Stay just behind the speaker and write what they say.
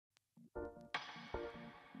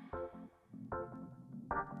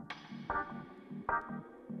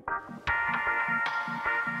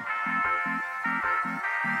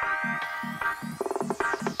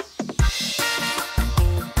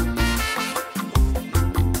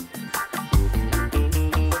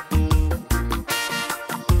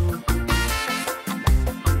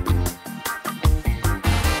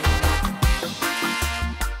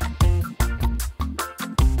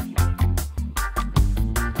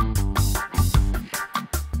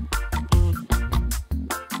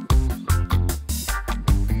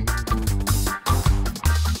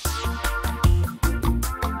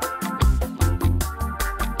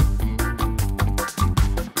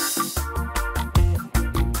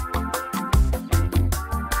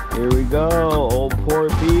Here we go, Old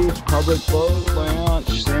Port Beach, public boat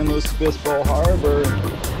launch, San Luis Obispo Harbor.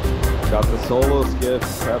 Got the solo skiff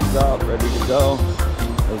prepped up, ready to go.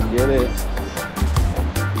 Let's get it.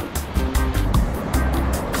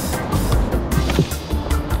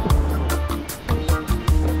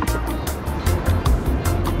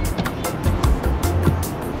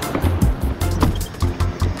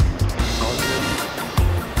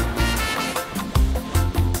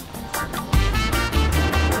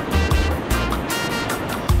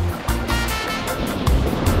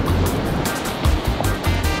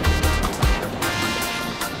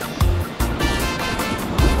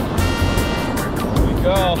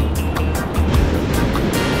 Go.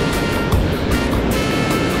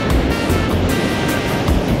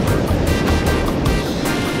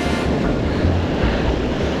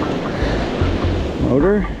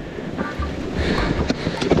 Motor.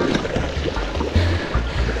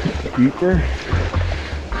 Deeper.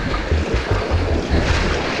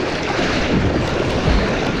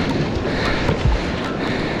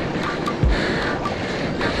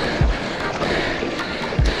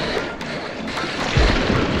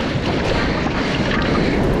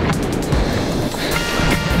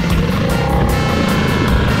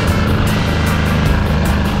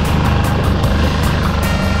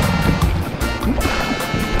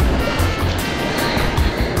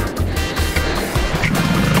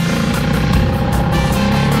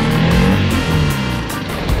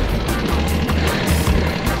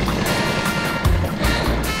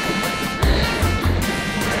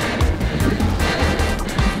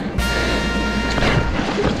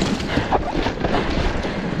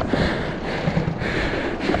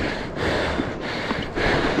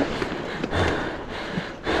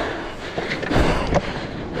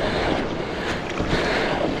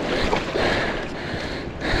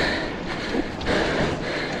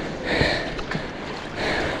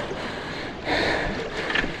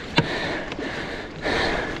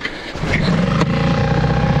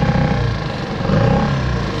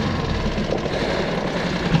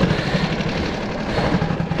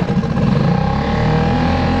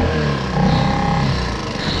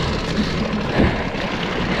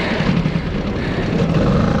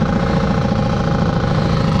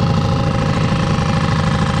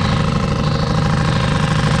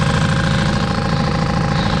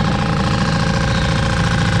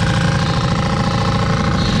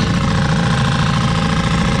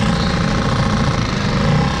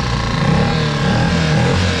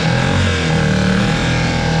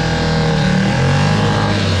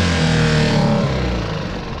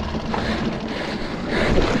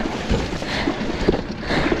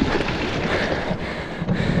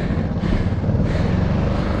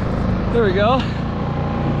 There we go.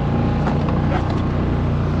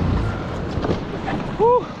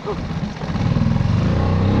 Whew.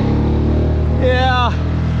 Yeah,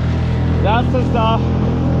 that's the stuff.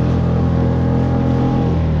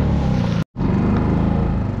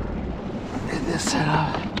 Look at this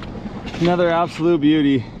setup. Another absolute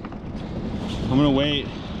beauty. I'm gonna wait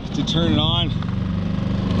to turn it on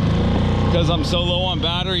because I'm so low on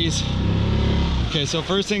batteries. Okay, so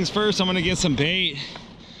first things first, I'm gonna get some bait.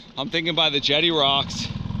 I'm thinking by the jetty rocks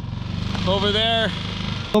over there.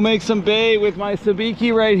 I'll make some bait with my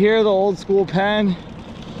sabiki right here, the old school pen.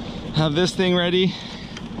 Have this thing ready.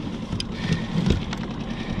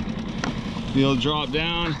 It'll drop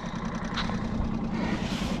down.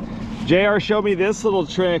 JR showed me this little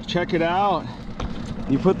trick, check it out.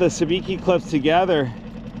 You put the sabiki clips together.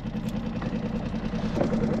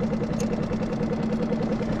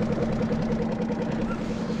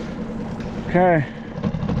 Okay.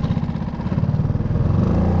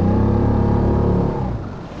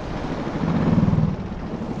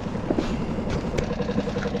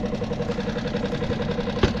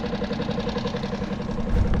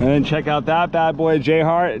 And then check out that bad boy JR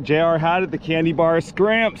had it, the candy bar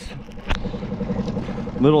scramps.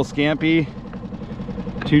 Little scampy,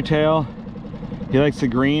 two tail. He likes the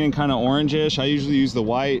green and kind of orangish. I usually use the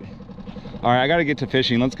white. All right, I gotta get to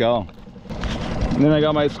fishing, let's go. And then I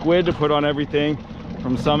got my squid to put on everything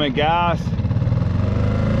from Summit Gas.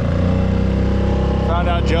 Found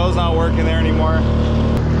out Joe's not working there anymore.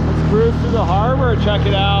 Let's cruise through the harbor, check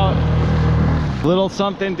it out. A little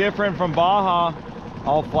something different from Baja.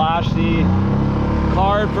 I'll flash the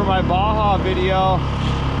card for my Baja video.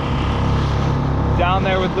 Down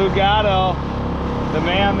there with Lingcod, the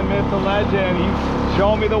man, the myth, the legend. He's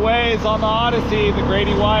showing me the ways on the Odyssey, the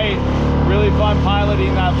Grady White. Really fun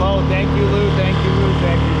piloting that boat. Thank you, Lou. Thank you, Lou.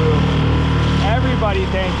 Thank you, Lou. Everybody,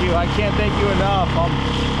 thank you. I can't thank you enough. I'm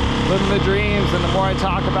living the dreams, and the more I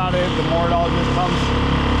talk about it, the more it all just comes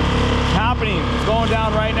happening. It's going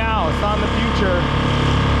down right now. It's not in the future.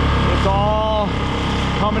 It's all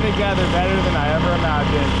coming together better than I ever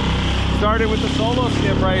imagined. Started with the solo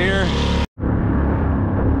skiff right here.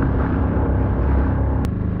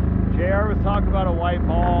 JR was talking about a white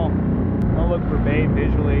ball. I'll look for bait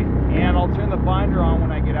visually, and I'll turn the finder on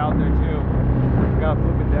when I get out there too. Gotta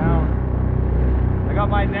flip it down. I got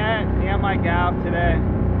my net and my gaff today.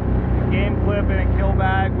 A game clip and a kill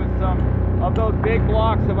bag with some of those big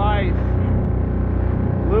blocks of ice.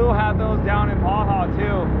 Lou had those down in Baja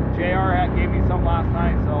too. JR gave me some last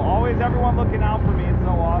night. So always everyone looking out for me. It's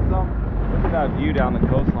so awesome. Look at that view down the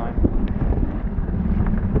coastline.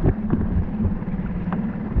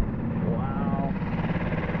 Wow.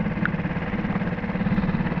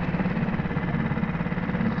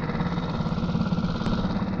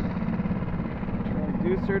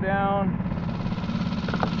 Deucer down.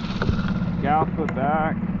 Gaff foot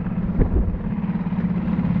back.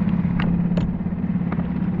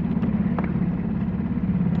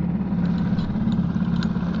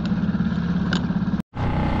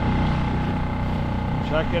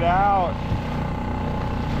 Check it out.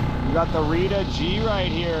 We got the Rita G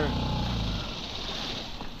right here.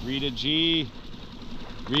 Rita G.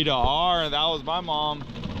 Rita R. That was my mom.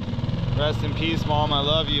 Rest in peace, Mom. I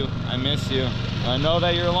love you. I miss you. I know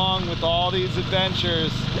that you're along with all these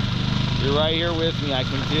adventures. You're right here with me. I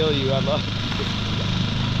can feel you. I love you.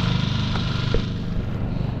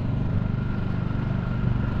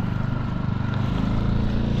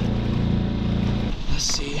 Let's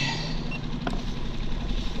see.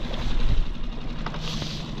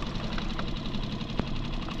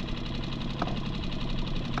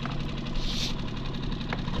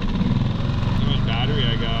 Battery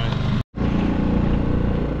I got.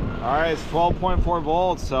 All right, it's 12.4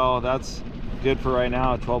 volts, so that's good for right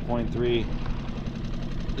now. 12.3.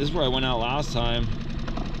 This is where I went out last time.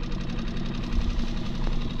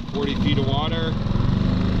 40 feet of water.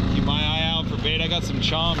 Keep my eye out for bait. I got some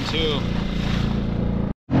chum too.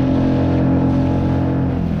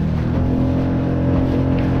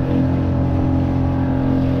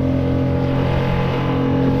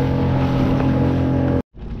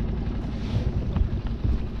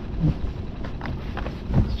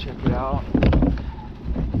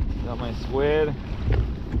 Got my squid.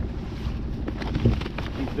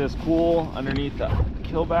 Keep this cool underneath the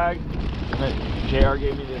kill bag. And then JR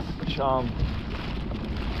gave me this chum.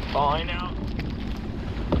 Falling out.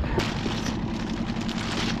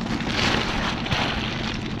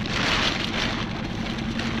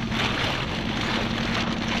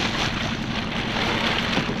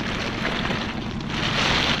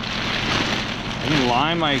 I can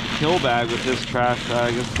line my kill bag with this trash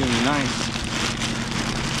bag. It's gonna be nice.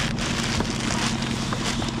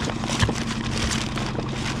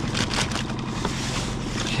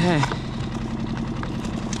 Okay.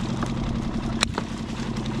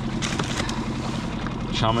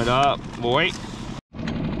 Chum it up, boy.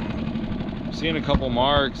 I'm seeing a couple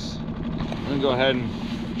marks. I'm gonna go ahead and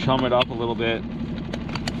chum it up a little bit.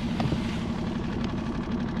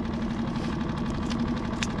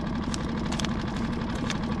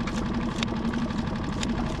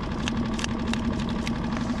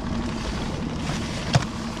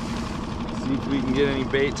 See if we can get any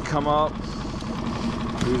bait to come up.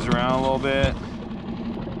 Cruise around a little bit.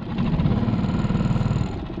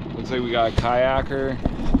 Looks like we got a kayaker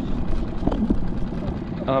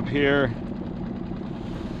up here.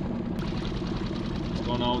 What's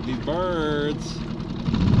going on with these birds?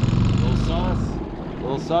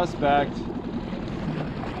 Little suspect.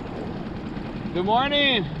 Good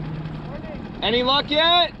morning. Morning. Any luck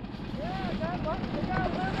yet? Yeah, I got luck. I got a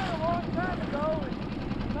limit a long time ago.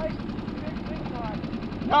 It's nice big Lingcod.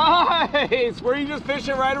 Nice! Were you just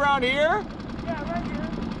fishing right around here? Yeah, right here.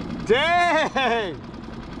 Dang!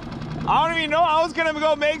 I don't even know. I was gonna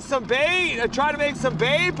go make some bait, try to make some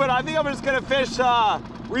bait, but I think I'm just gonna fish.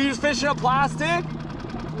 Were you just fishing a plastic?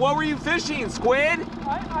 What were you fishing? Squid?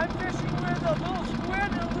 I'm fishing with a little squid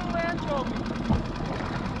and a little anchovy.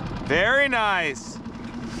 Very nice.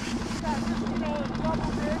 Yeah, just, you know, a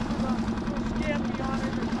double big with a little scampy on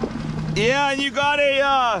it or something. Yeah, and you got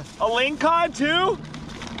a Lingcod too?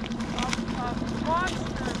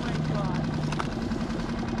 Monster Lingcod.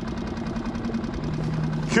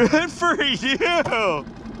 Good for you.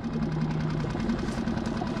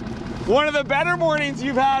 One of the better mornings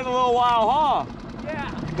you've had in a little while, huh? Yeah.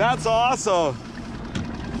 That's awesome.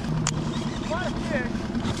 What a fish.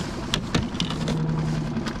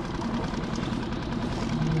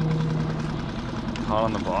 Caught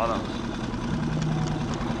on the bottom.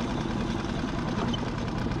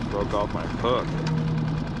 Broke off my hook.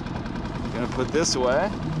 Gonna put this away.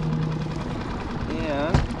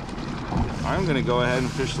 And I'm gonna go ahead and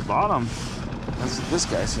fish the bottom. That's what this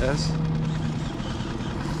guy says.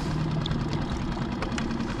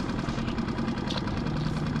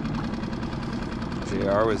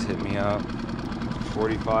 JR was hitting me up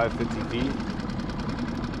 45, 50 feet.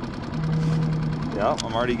 Yeah,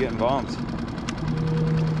 I'm already getting bumped.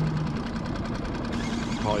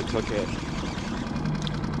 Probably took it.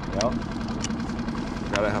 Yep.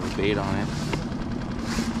 Gotta have a bait on it.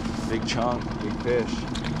 Big chunk, big fish.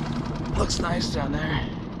 Looks nice down there.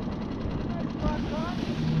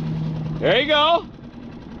 There you go.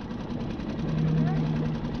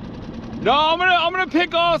 No, I'm gonna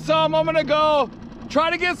pick off some. I'm gonna go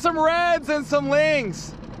try to get some reds and some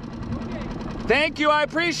lings. Thank you, I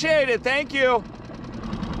appreciate it. Thank you.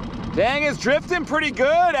 Dang, it's drifting pretty good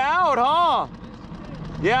out, huh?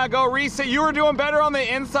 Yeah, go reset. You were doing better on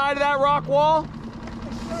the inside of that rock wall.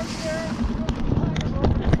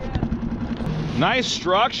 Nice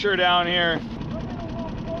structure down here.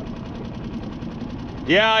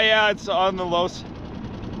 Yeah, it's on the low.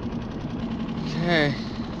 Okay,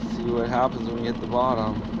 see what happens when we hit the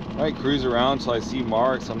bottom. I might cruise around till I see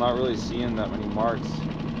marks. I'm not really seeing that many marks.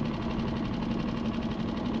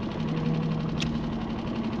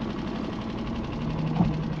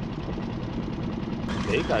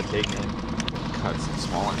 They got taken. Cut some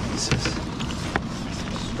smaller pieces.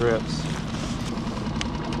 Some strips.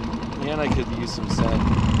 And I could use some scent.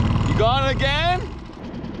 You got it again?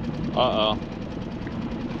 Uh-oh.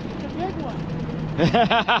 It's a big one.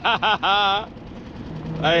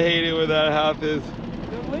 I hate it when that happens.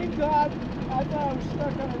 The Lingcod, I thought I was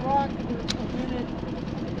stuck on a rock for a minute.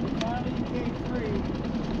 Finally he came free.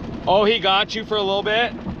 Oh, he got you for a little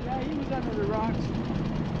bit? Yeah, he was under the rocks.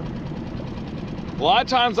 A lot of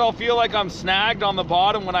times I'll feel like I'm snagged on the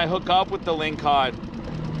bottom when I hook up with the Lingcod.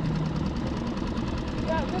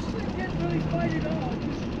 Yeah, this thing didn't really fight at all.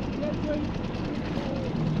 Just dead weight.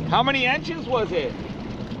 How many inches was it?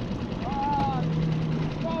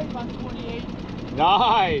 Probably about 28.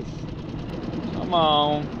 Nice. Come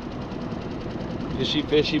on. Fishy,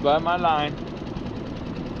 fishy, by my line.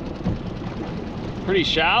 Pretty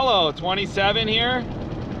shallow, 27 here.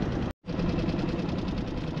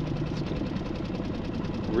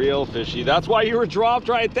 Real fishy. That's why you were dropped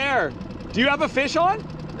right there. Do you have a fish on?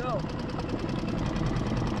 No.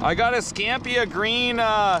 I got a Scampia green.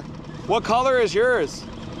 What color is yours?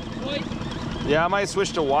 White. Yeah, I might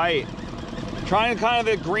switch to white. Trying kind of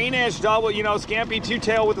the greenish double, you know, Scampi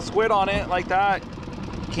two-tail with a squid on it, like that.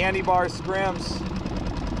 Candy bar scrimps.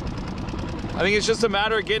 I think it's just a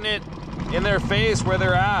matter of getting it in their face where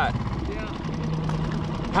they're at. Yeah.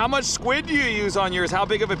 How much squid do you use on yours? How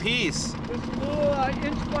big of a piece? Just a little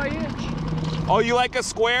inch by inch. Oh, you like a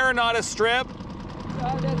square, not a strip?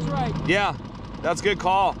 That's right. Yeah, that's a good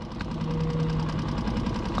call.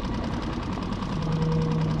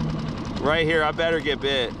 Right here, I better get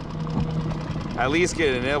bit. At least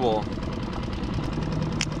get a nibble.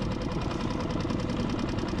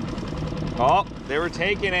 Oh, they were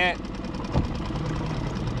taking it.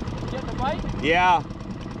 Getting a bite? Yeah.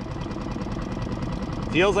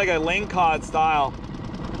 Feels like a Lingcod style.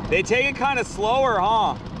 They take it kind of slower,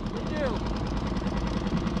 huh? We do.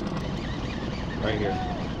 Right here.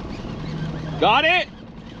 Got it?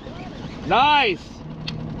 Nice.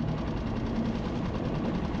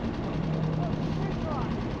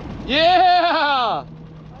 Yeah!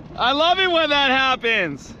 I love it when that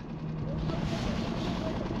happens.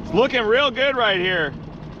 It's looking real good right here.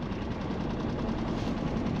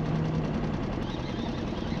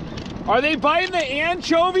 Are they biting the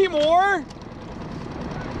anchovy more?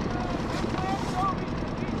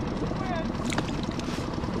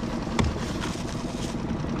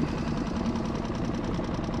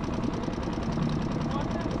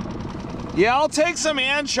 Yeah, I'll take some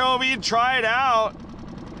anchovy and try it out.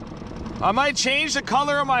 I might change the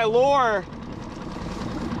color of my lure.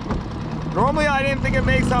 Normally I didn't think it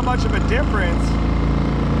makes that much of a difference.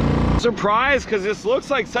 I'm surprised because this looks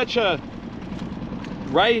like such a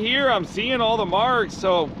Right here, I'm seeing all the marks.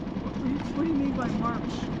 So. What do you mean by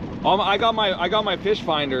marks? I got my fish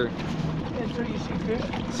finder. And so you see fish?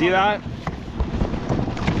 See that?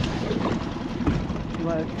 You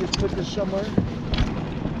want to just put this somewhere?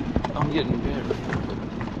 I'm getting bit.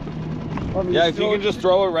 Yeah, if you can just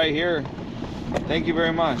throw it right here. Thank you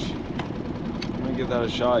very much. I'm gonna give that a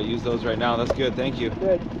shot. Use those right now. That's good. Thank you.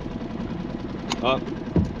 Good. Up.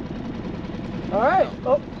 All right.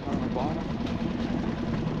 Oh. On the bottom.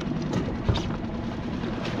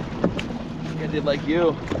 I did like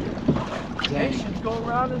you. Nations go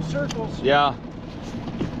around in circles. Yeah.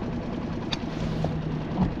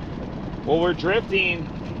 Well, we're drifting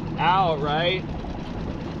out, right?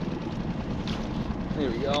 There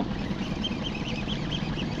we go.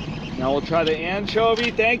 Now we'll try the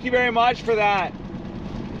anchovy. Thank you very much for that.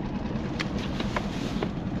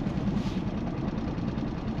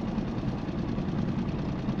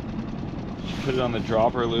 Put it on the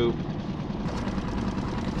dropper loop.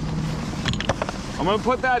 I'm gonna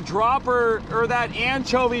put that dropper or that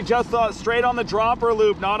anchovy just straight on the dropper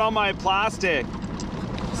loop, not on my plastic.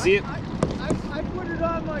 See it? I put it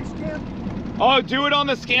on my Scampi. Oh, do it on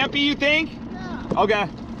the Scampi, you think? Yeah. Okay. I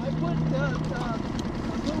put a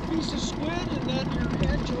little piece of squid and then your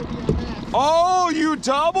anchovy on that. Oh, you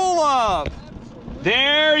double up. Absolutely.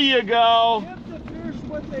 There you go. Give the fish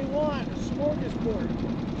what they want, a smorgasbord.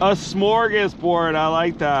 A smorgasbord, I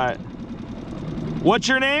like that. What's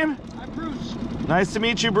your name? I'm Bruce. Nice to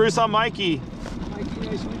meet you, Bruce. I'm Mikey. Mikey,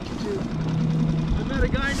 nice to meet you too. I met a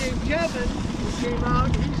guy named Kevin who came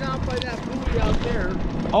out. He's out by that buoy out there.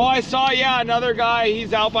 Oh, I saw, yeah, another guy.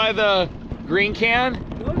 He's out by the green can.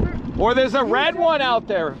 Or there's a red one out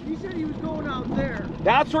there. He said he was going out there.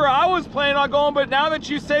 That's where I was planning on going, but now that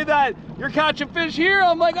you say that you're catching fish here,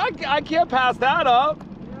 I'm like, I can't pass that up.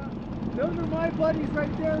 Yeah. Those are my buddies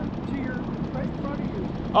right there to your right in front of you.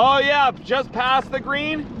 Oh yeah, just past the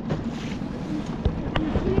green. If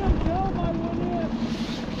you see them, tell them I went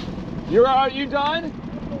in. Are you done?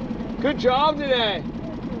 Good job today.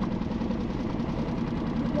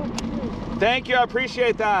 Good luck to you. Thank you, I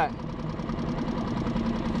appreciate that.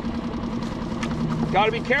 Got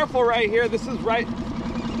to be careful right here. This is right.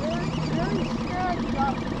 Very scary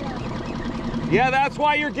out there. Yeah, that's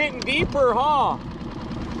why you're getting deeper, huh?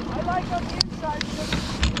 I like on the inside because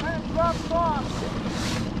it kind of drops off.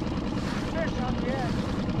 Fish on the edge.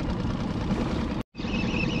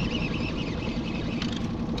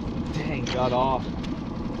 Dang, got off.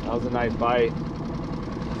 That was a nice bite.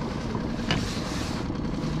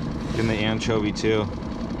 Getting the anchovy too.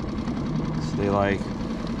 Stay like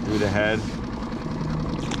through the head.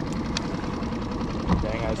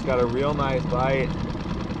 Dang, I just got a real nice bite.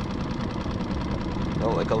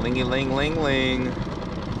 Oh, like a lingy ling ling ling.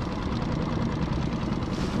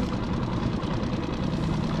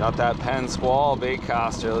 Got that Penn Squall bait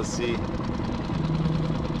caster. Let's see.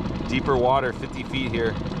 Deeper water, 50 feet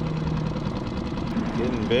here.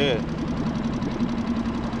 Getting bit.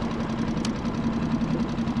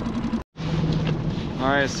 All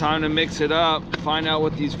right, it's time to mix it up. Find out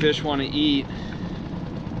what these fish want to eat.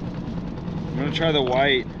 I'm gonna try the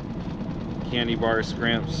white candy bar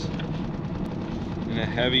scrimps and a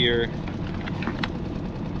heavier.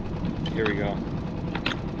 Here we go.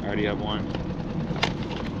 I already have one.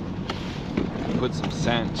 Put some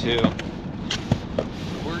scent too.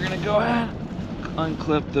 We're gonna go ahead,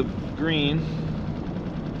 unclip the green.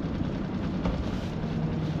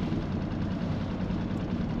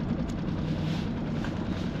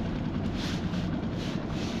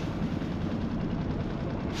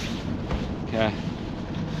 Okay,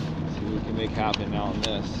 see what we can make happen now on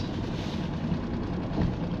this.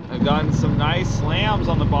 I've gotten some nice slams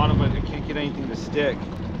on the bottom, but I can't get anything to stick.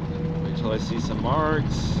 Wait till I see some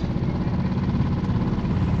marks.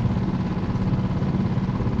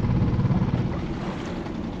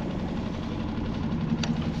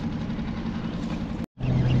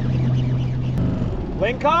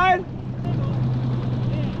 Lingcod?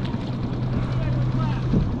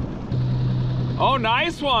 Oh,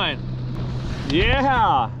 nice one.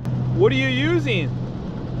 Yeah. What are you using?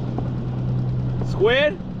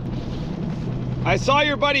 Squid? I saw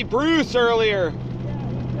your buddy Bruce earlier.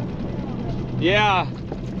 Yeah.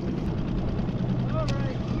 All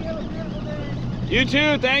right. You have a beautiful day. You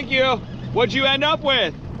too, thank you. What'd you end up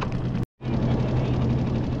with?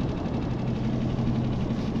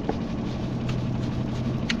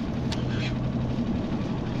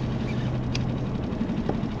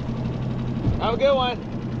 Have a good one.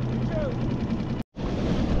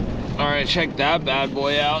 All right, check that bad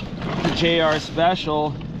boy out. JR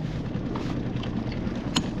Special.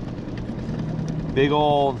 Big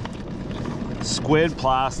old squid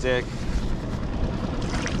plastic.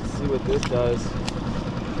 Let's see what this does.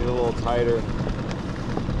 Get a little tighter.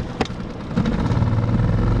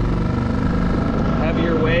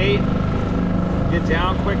 Heavier weight. Get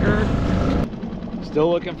down quicker. Still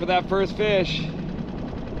looking for that first fish.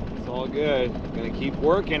 It's all good. Gonna keep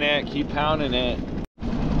working it, keep pounding it.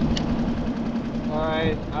 All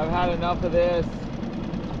right, I've had enough of this.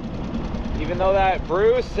 Even though that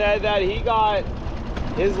Bruce said that he got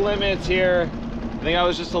his limits here, I think I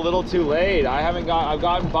was just a little too late. I've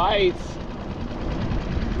gotten bites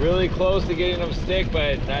really close to getting them stick,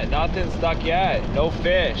 but nothing stuck yet. No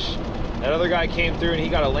fish. That other guy came through and he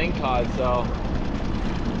got a Lingcod, so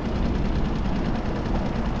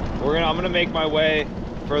I'm gonna make my way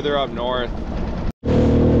further up north. Just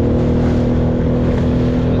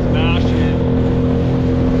mash it.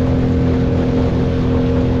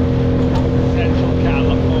 Central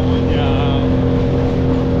California.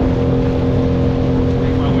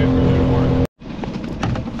 Make my way further north.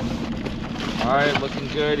 All right, looking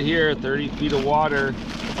good here. 30 feet of water.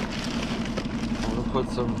 I'm gonna put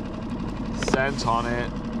some scent on it.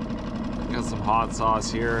 Got some hot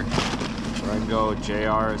sauce here. Where I can go with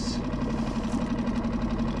JR's.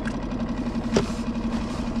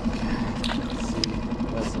 Okay, let's see.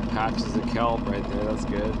 Got some patches of kelp right there, that's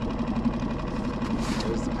good.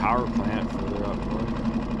 There's the power plant further up north.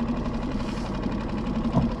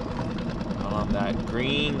 That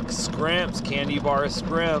green scrimps, candy bar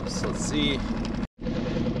scrimps. Let's see.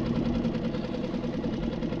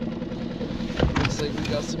 Looks like we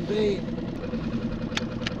got some bait.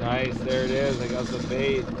 Nice, there it is. I got some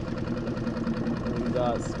bait.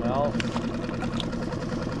 Smell.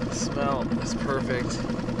 Smell is perfect.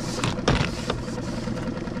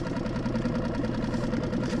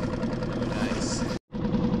 Nice.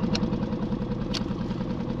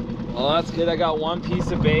 Well, that's good. I got one piece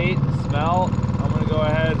of bait. Smell. I'm gonna go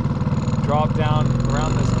ahead, drop down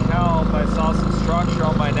around this kelp. I saw some structure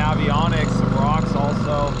on my Navionics, some rocks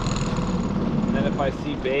also. And then if I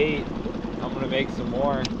see bait, I'm gonna make some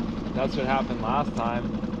more. That's what happened last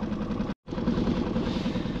time.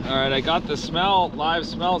 All right, I got the smell, live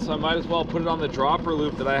smell, so I might as well put it on the dropper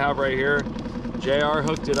loop that I have right here. JR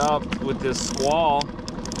hooked it up with this squall.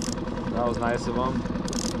 That was nice of him.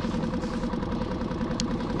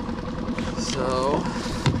 So,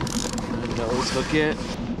 I'm gonna nose hook it.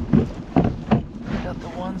 Got the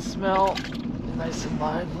one smell, nice and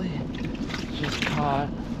lively. Just caught.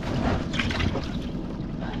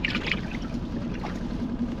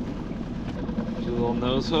 Do a little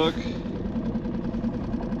nose hook.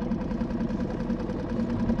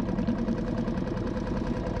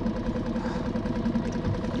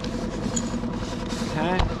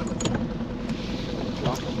 Okay.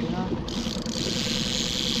 Drop it down.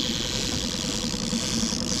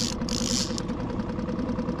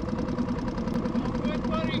 Good,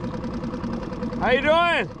 buddy. How you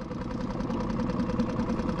doing?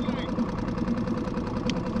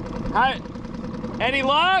 Hi. Any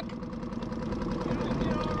luck?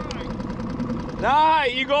 Yeah, all right. Nah,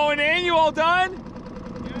 you going in? You all done?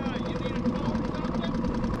 Yeah, you need a phone or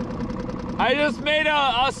something? I just made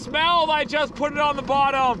a smell. I just put it on the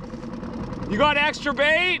bottom. You got extra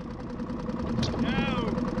bait? No.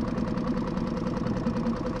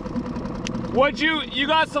 What'd you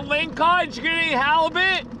got some Lingcod? Did you get any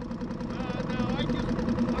halibut? No,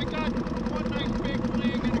 I got one nice big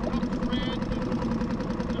fling and a couple reds and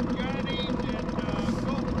some johnnies and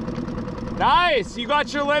gold. Nice. You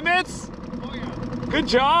got your limits? Oh yeah. Good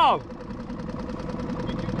job.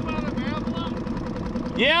 Did you come out of Avalon?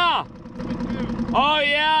 Yeah. Me too. Oh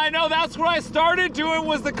yeah, I know. That's what I started doing,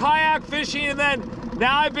 was the kayak fishing, and then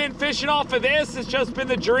now I've been fishing off of this. It's just been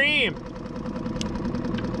the dream.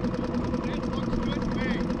 This looks good to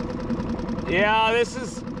me. Yeah, it's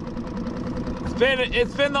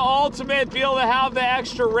been the ultimate, be able to have the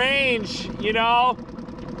extra range, you know?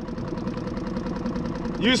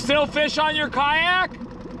 You still fish on your kayak?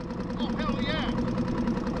 Oh hell yeah.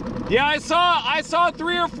 Yeah, I saw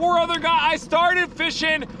 3 or 4 other guys. I started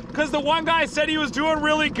fishing because the one guy said he was doing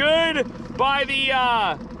really good by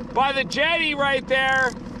the jetty right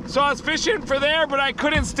there. So I was fishing for there, but I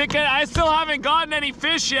couldn't stick it. I still haven't gotten any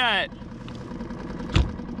fish yet.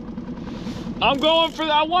 I'm going for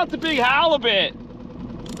I want the big halibut.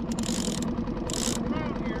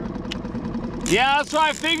 Around here. Yeah, that's why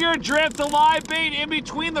I figured drift a live bait in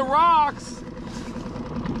between the rocks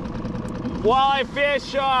while I fish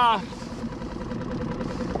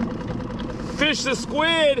the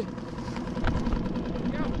squid.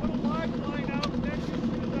 Yeah, put a live line out and then just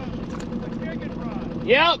use a jigging rod.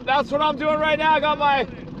 Yep, that's what I'm doing right now. I got my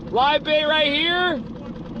live bait right here.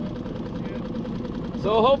 One full,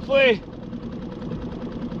 So hopefully,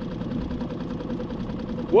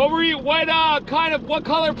 what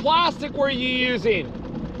color plastic were you using?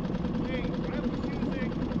 Hey, I was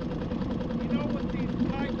using, you know what these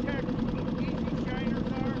high-tech easy shiners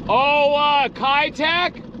are? Oh,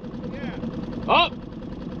 Kitech? Yeah. Oh,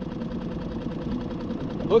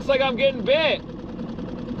 looks like I'm getting bit.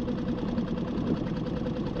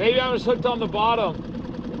 Maybe I'm just hooked on the bottom.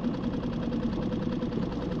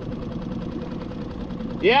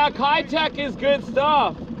 Yeah, Kitech is good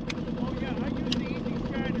stuff. Oh yeah, I use the easy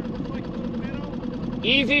shiner. Looks like a little minnow.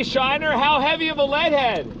 Easy shiner. How heavy of a lead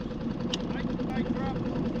head? I dropped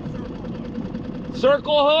a circle hook.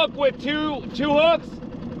 Circle hook with two hooks?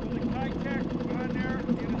 With a Kitech on there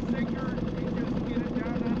and a sinker, you just get it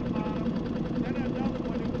down on the bottom. Then another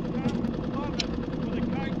one, it was kind of with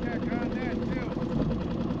a Kitech on that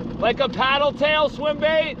too. Like a paddle tail swim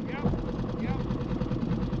bait? Yep.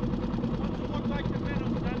 Ones that look like the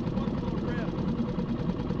minnows, not the ones with the ribs.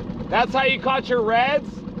 That's how you caught your reds?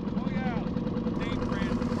 Oh yeah, name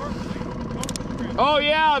brand, Berkeley, Gulf Shrimp. Oh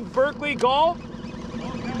yeah, Berkeley Gulf? Oh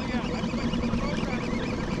hell yeah, I put the road on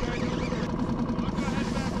the right over there. I'll go ahead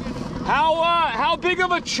back in. How big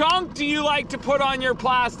of a chunk do you like to put on your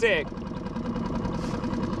plastic? Small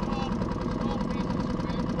pieces of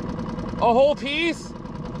it. A whole piece?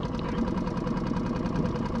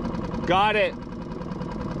 Got it.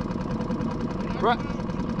 Right.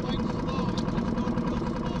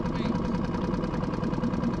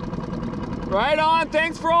 Right on.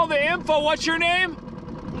 Thanks for all the info. What's your name?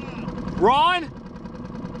 Ron?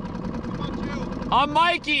 I'm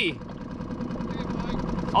Mikey.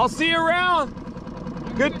 I'll see you around.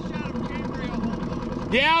 Good.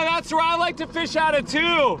 Yeah, that's where I like to fish out of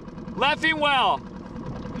too. Leffingwell.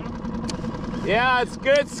 Yeah, it's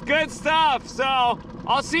good stuff. So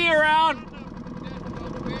I'll see you around.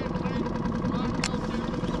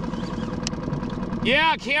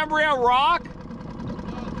 Yeah, Cambria Rock.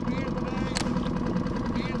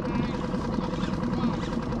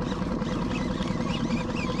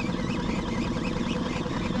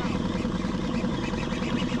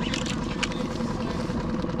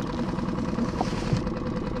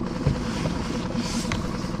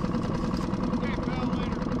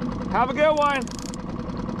 Have a good one.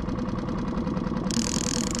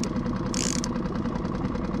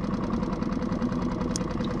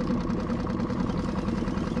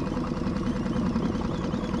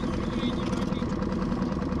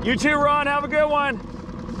 You too, Ron. Have a good one.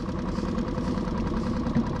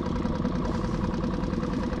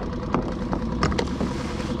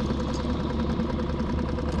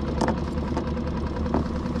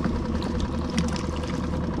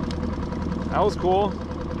 That was cool.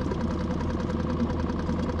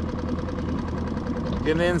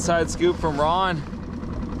 Get an inside scoop from Ron.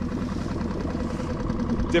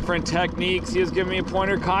 Different techniques. He was giving me a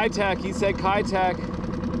pointer Kitech. He said Kitech.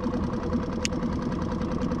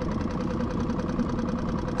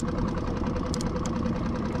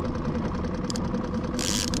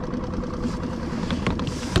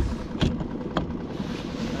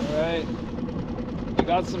 All right. We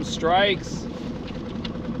got some strikes.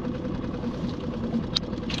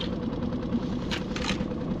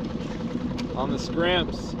 On the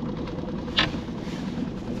scrimps.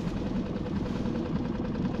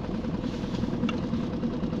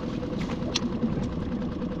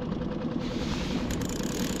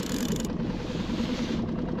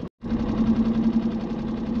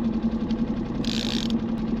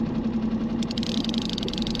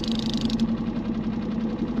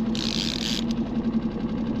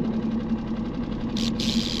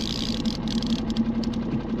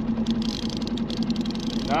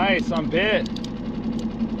 Nice, I'm bit.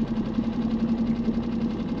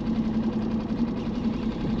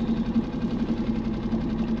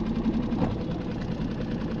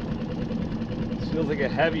 Feels like a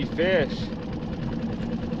heavy fish.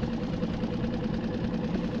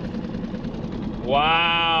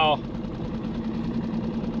 Wow.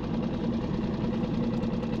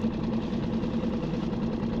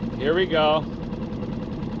 Here we go.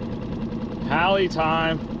 Halley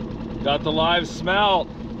time. Got the live smelt.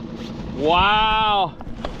 Wow.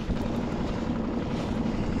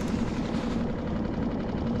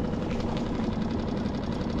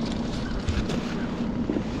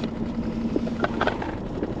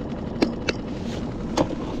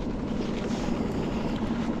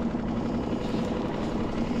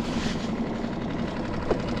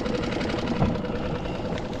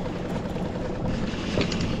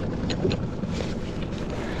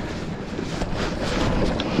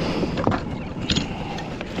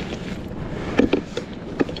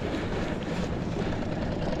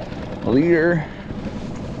 Leader.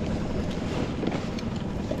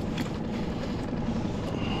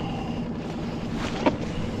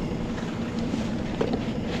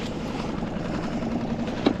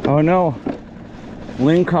 Oh no,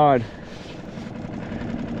 Lingcod.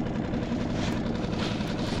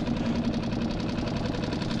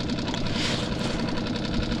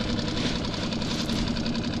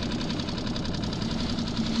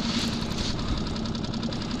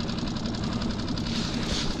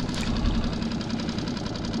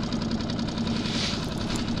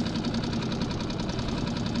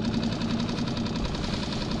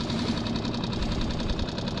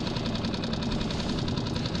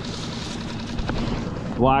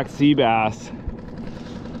 Black sea bass.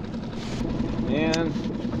 And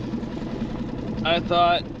I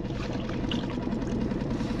thought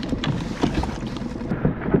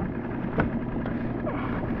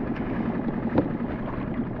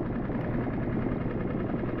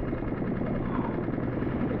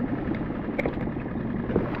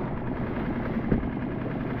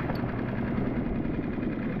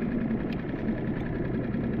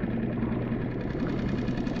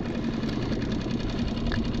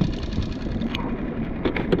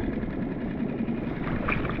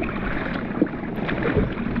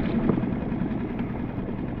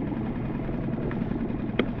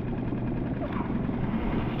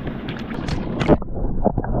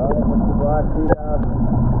black sea bass.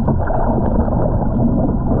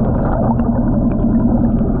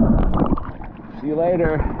 See you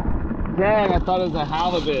later. Dang, I thought it was a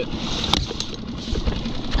halibut.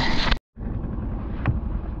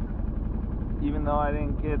 Even though I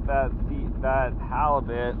didn't get that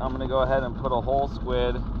halibut, I'm gonna go ahead and put a whole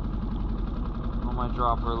squid on my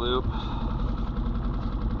dropper loop.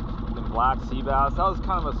 The black sea bass. That was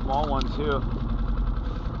kind of a small one too.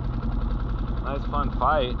 Nice fun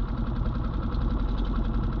fight.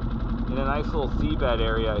 In a nice little seabed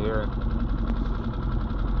area here.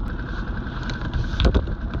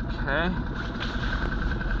 Okay.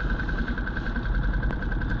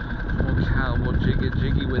 We'll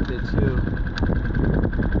jiggy with it too.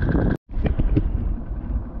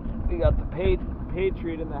 We got the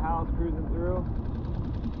Patriot in the house cruising through.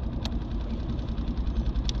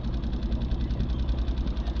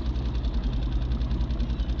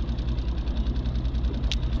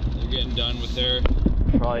 They're getting done with their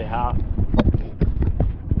probably half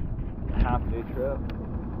day trip.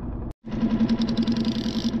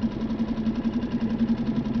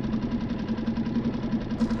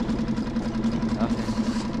 Nothing.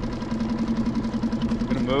 I'm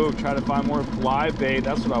gonna move, try to find more live bait.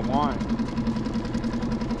 That's what I want.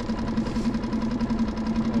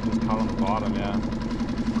 I just caught on the bottom, yeah.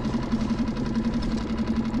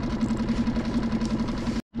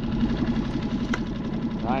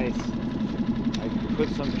 Nice. I put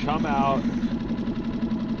some chum out.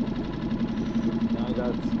 Now I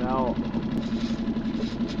got smell.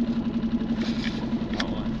 That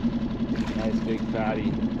one. Nice big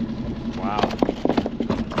fatty. Wow.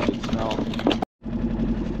 Good smell.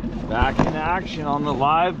 Back in action on the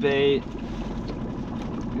live bait.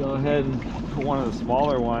 Go ahead and put one of the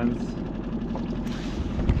smaller ones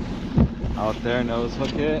out there, nose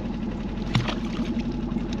hook it.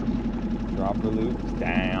 Dropper loop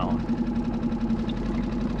down.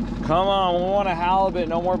 Come on, we want a halibut,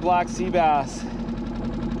 no more black sea bass.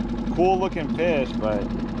 Cool looking fish, but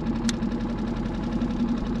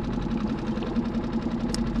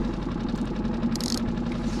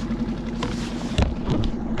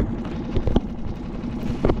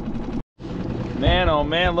man, oh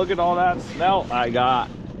man, look at all that smelt I got.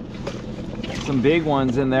 Some big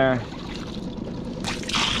ones in there.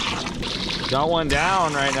 Got one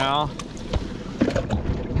down right now.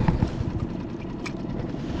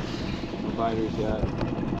 No biters yet.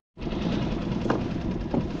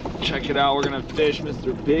 Check it out, we're gonna fish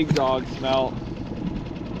Mr. Big Dog Smelt.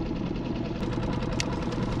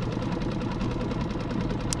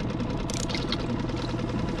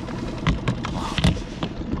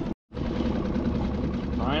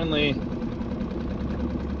 Finally,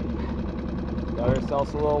 got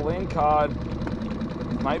ourselves a little Lingcod.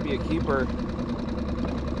 Might be a keeper.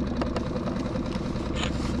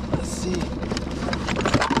 Let's see.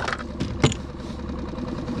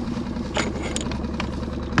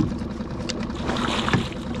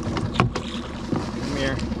 Come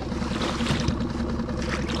here.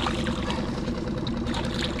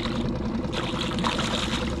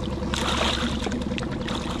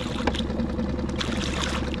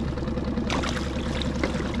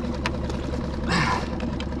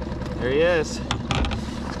 There he is.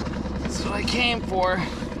 That's what I came for.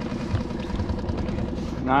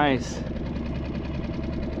 Nice.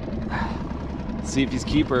 Let's see if he's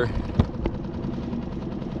keeper.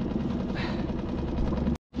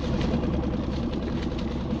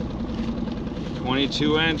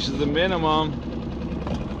 .22 inch is the minimum.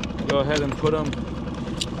 go ahead and put them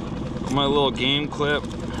on my little game clip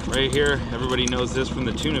right here. Everybody knows this from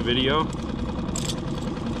the tuna video.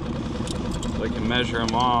 So I can measure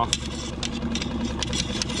them off.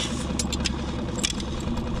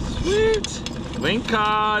 Sweet!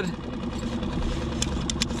 Lingcod!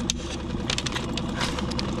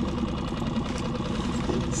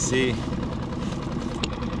 Let's see.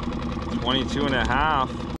 22.5.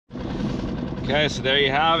 Okay, so there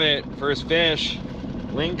you have it. First fish,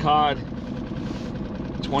 Lingcod.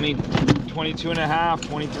 22.5,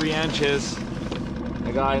 23 inches.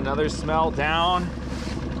 I got another smell down,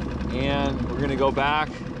 and we're gonna go back.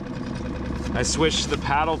 I switched the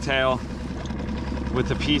paddle tail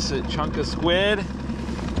with a chunk of squid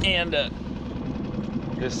and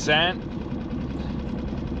this scent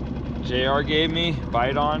JR gave me,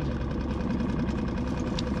 bite on.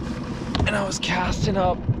 And I was casting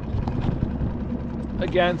up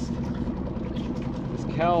against this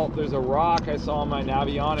kelp. There's a rock I saw on my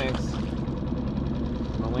Navionics.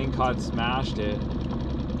 The Lingcod smashed it.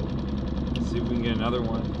 Let's see if we can get another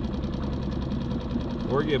one.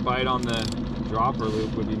 Or get bite on the dropper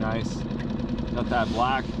loop would be nice. Got that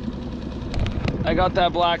black. I got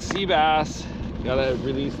that black sea bass. Gotta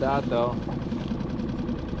release that though.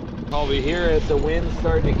 Probably hear it. The wind's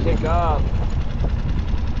starting to kick up.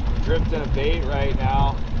 Drifting a bait right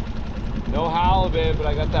now. No halibut, but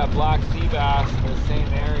I got that black sea bass in the same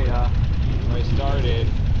area where I started.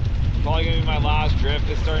 Probably gonna be my last drift.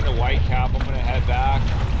 It's starting to white cap. I'm gonna head back.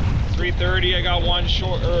 3:30. I got one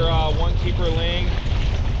short one keeper ling.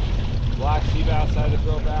 Black sea bass I had to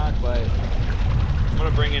throw back, but I'm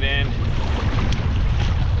gonna bring it in.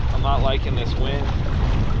 I'm not liking this wind.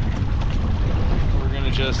 We're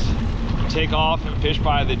gonna just take off and fish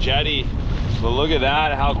by the jetty. But look at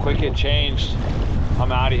that, how quick it changed.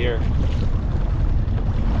 I'm out of here.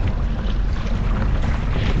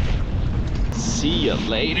 See ya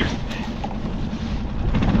later. Get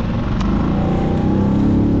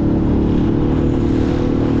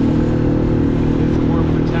some more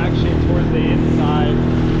protection towards the inside.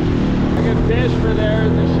 I can fish for there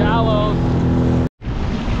in the shallows.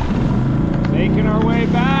 Making our way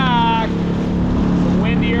back. Some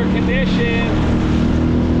windier conditions.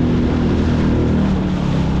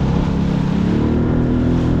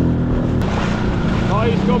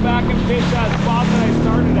 Always go back and fish that spot that I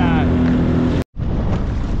started at.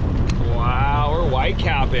 Wow, we're white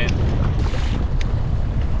capping.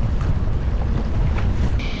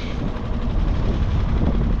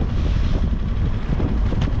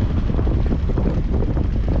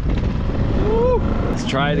 Woo. Let's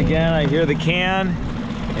try it again. I hear the can,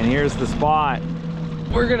 and here's the spot.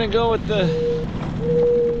 We're gonna go with the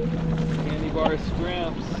candy bar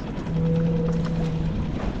scrimps.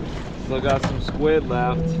 Still got some squid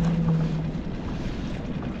left.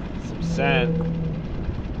 Some scent.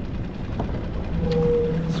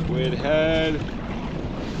 Squid head.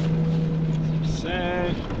 Some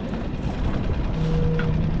scent.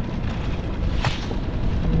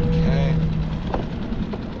 Okay.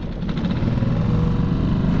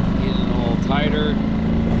 Getting a little tighter.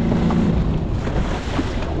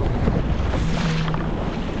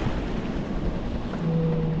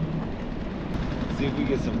 See if we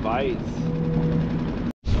get some bites.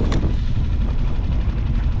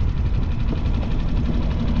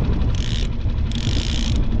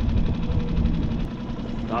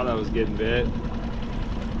 Thought I was getting bit.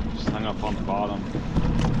 Just hung up on the bottom.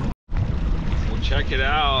 Well, check it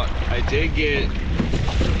out. I did get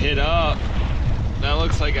hit up. That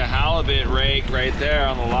looks like a halibut rake right there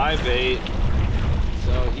on the live bait.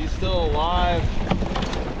 So he's still alive.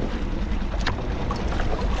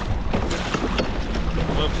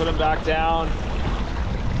 I'm gonna put him back down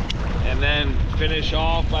and then finish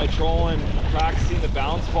off by trolling, practicing the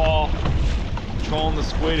bounce ball, trolling the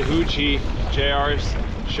squid hoochie. JR's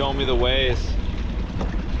showing me the ways.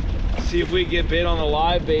 See if we get bit on the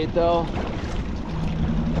live bait though.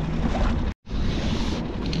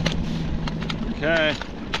 Okay,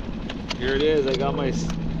 here it is. I got my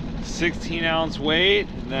 16-ounce weight,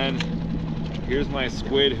 and then here's my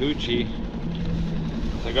squid hoochie.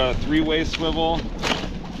 So I got a 3-way swivel.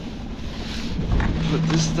 Put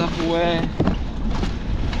this stuff away.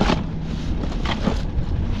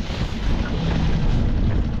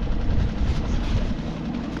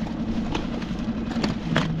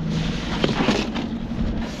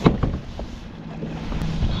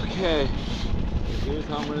 Okay, here's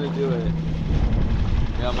how I'm gonna do it.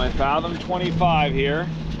 Got my Fathom 25 here,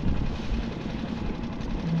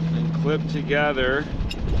 and clip together.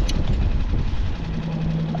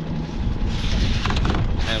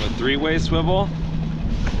 And a 3-way swivel.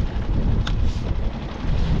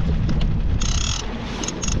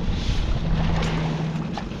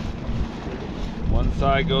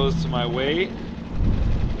 side goes to my weight.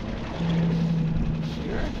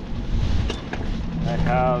 Here. I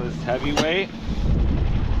have this heavy weight,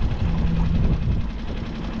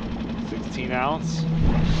 16 ounce.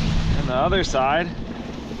 And the other side,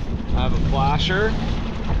 I have a flasher.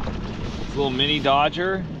 It's a little mini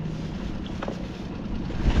Dodger.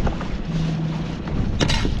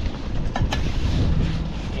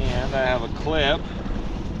 And I have a clip.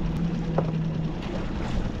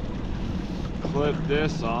 Clip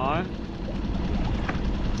this on.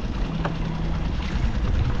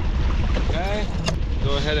 Okay.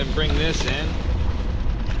 Go ahead and bring this in.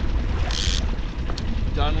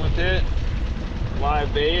 Done with it.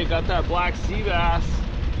 Live bait. Got that black sea bass.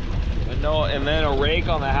 And then a rake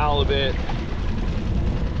on the halibut.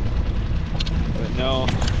 But no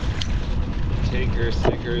takers,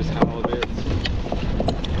 stickers, halibuts.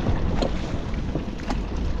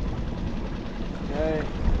 Okay.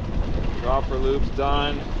 Dropper loop's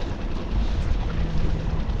done.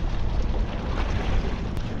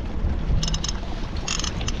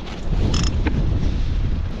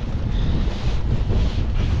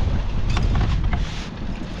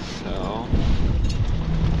 So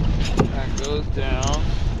that goes down.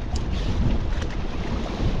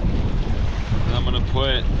 And I'm gonna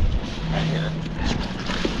put right here.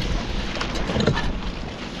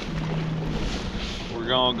 We're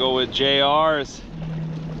gonna go with JR's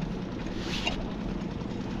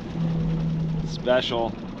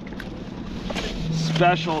special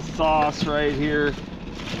sauce right here,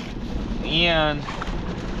 and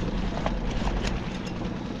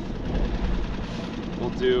we'll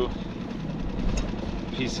do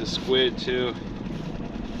a piece of squid too.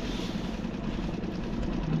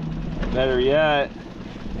 Better yet,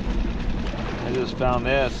 I just found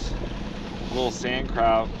this little sand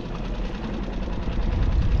crab.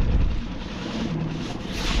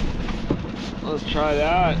 Let's try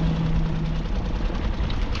that.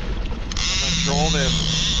 Control this.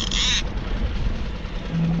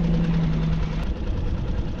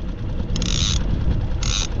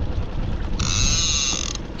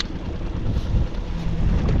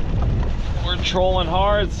 We're trolling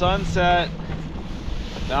hard, sunset,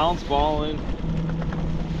 bounce balling.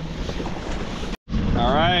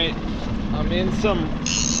 All right, I'm in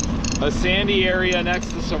a sandy area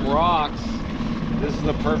next to some rocks. This is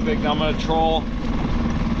the perfect, I'm gonna troll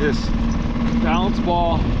this bounce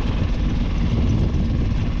ball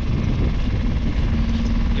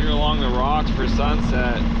here along the rocks for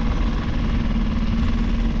sunset.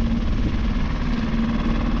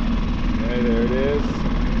 Okay, there it is.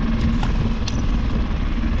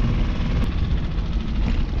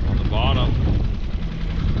 On the bottom.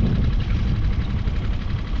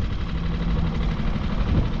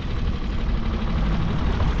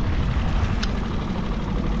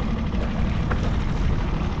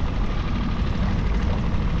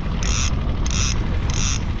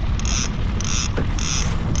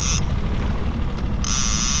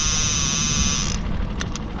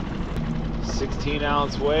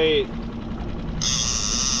 Ounce weight.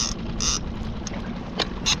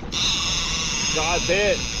 Got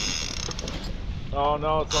bit. Oh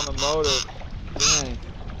no, it's on the motor. Dang.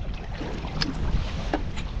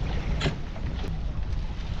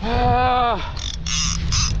 Ah.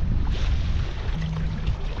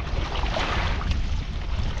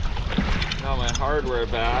 Got my hardware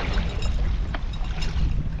back.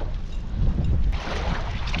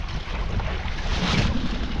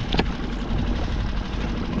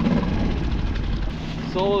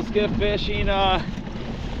 Solo skiff fishing,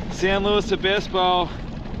 San Luis Obispo.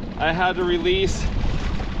 I had to release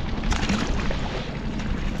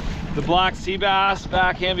the black sea bass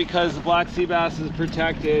back in because the black sea bass is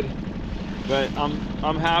protected. But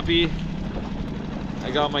I'm happy.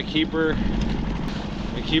 I got my keeper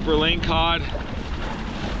Lingcod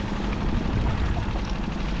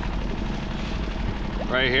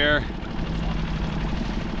right here.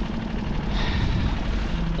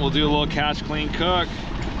 We'll do a little catch, clean, cook.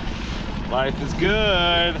 Life is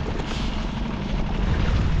good.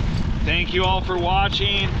 Thank you all for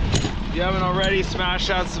watching. If you haven't already, smash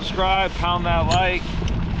that subscribe, pound that like.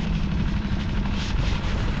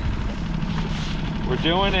 We're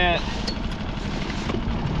doing it.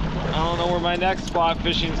 I don't know where my next spot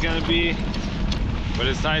fishing is gonna be, but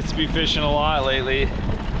it's nice to be fishing a lot lately.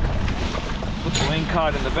 Put the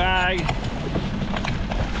Lingcod in the bag.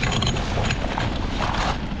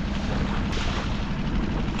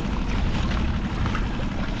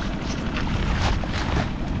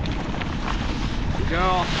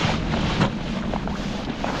 Go.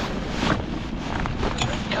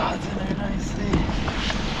 God's in there nicely.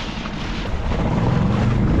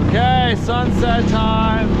 Okay. Okay, sunset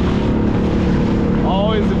time.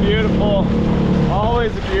 Always a beautiful,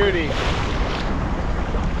 always a beauty.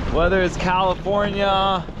 Whether it's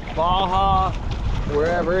California, Baja,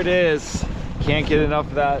 wherever it is, can't get enough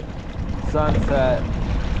of that sunset.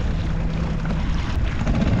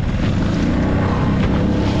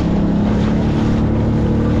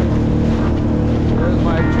 There's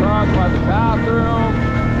my truck by the bathroom.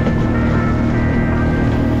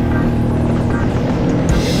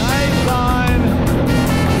 Good night, sun.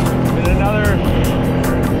 Been another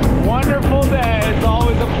wonderful day. It's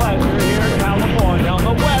always a pleasure here in California on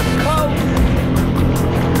the West Coast.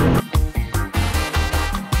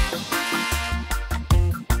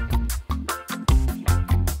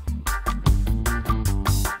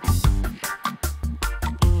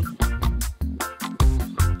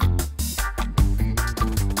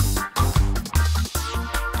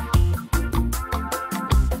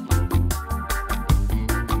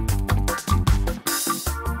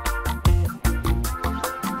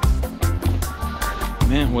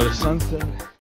 Man, what a sunset.